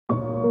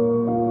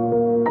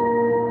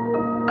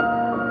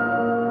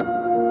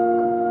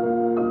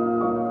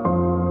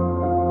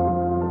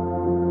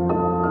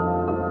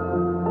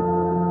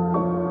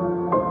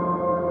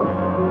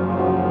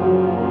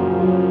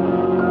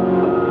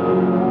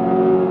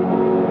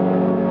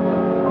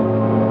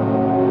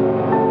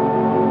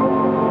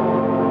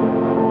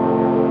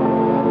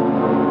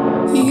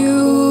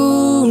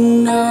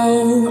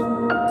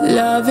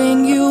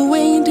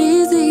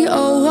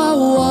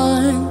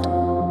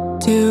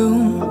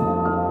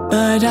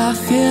but I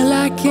feel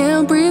I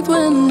can't breathe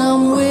when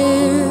I'm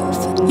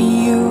with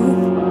you.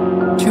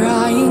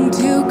 Trying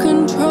to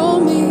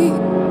control me,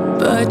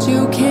 but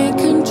you can't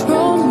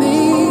control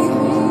me.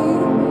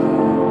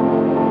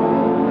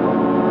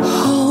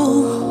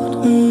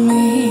 Hold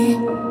me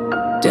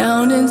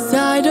down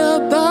inside a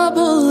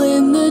bubble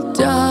in the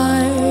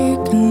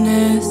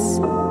darkness,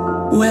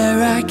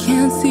 where I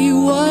can't see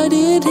what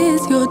it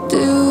is you're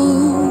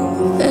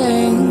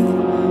doing.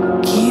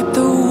 Keep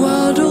the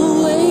world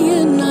away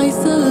in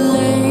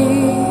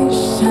isolation,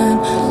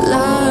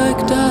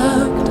 locked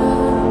up.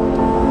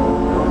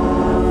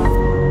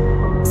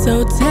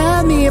 So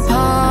tear me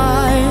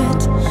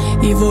apart.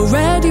 You've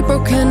already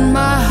broken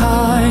my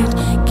heart.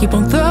 Keep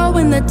on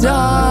throwing the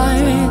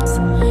darts.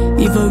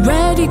 You've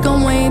already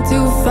gone way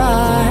too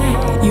far.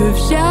 You have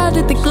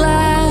shattered the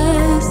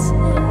glass,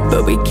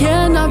 but we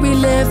cannot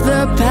relive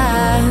the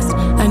past.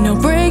 I know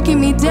breaking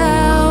me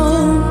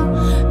down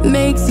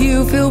makes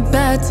you feel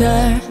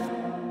better.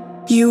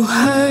 You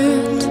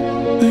hurt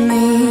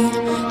me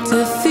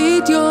to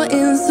feed your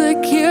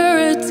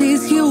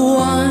insecurities. You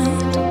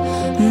want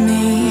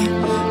me,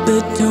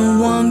 but don't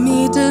want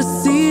me to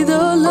see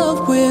the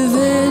love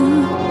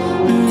within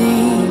me.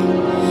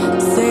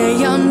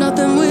 Say I'm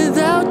nothing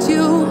without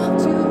you.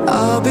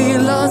 I'll be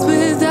lost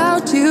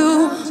without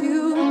you.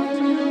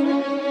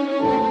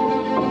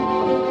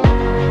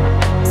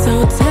 So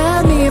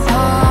tear me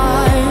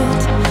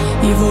apart.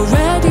 You've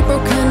already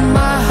broken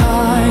my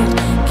heart.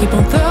 Keep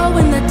on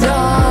throwing the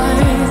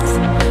darts.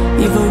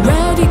 You've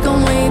already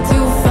gone way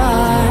too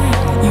far.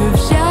 You've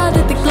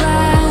shattered the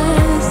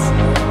glass,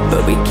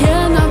 but we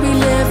cannot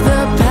relive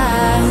the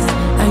past.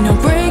 I know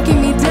breaking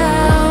me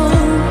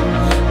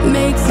down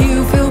makes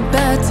you feel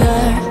better.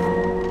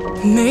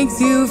 Makes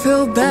you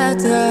feel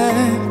better.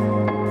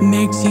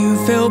 Makes you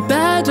feel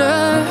better.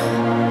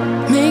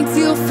 Makes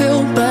you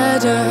feel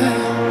better.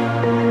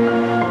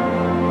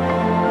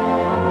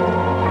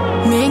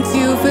 Makes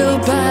you feel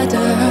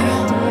better.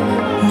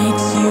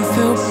 Makes you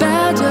feel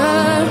better.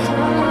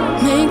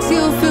 Makes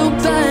you feel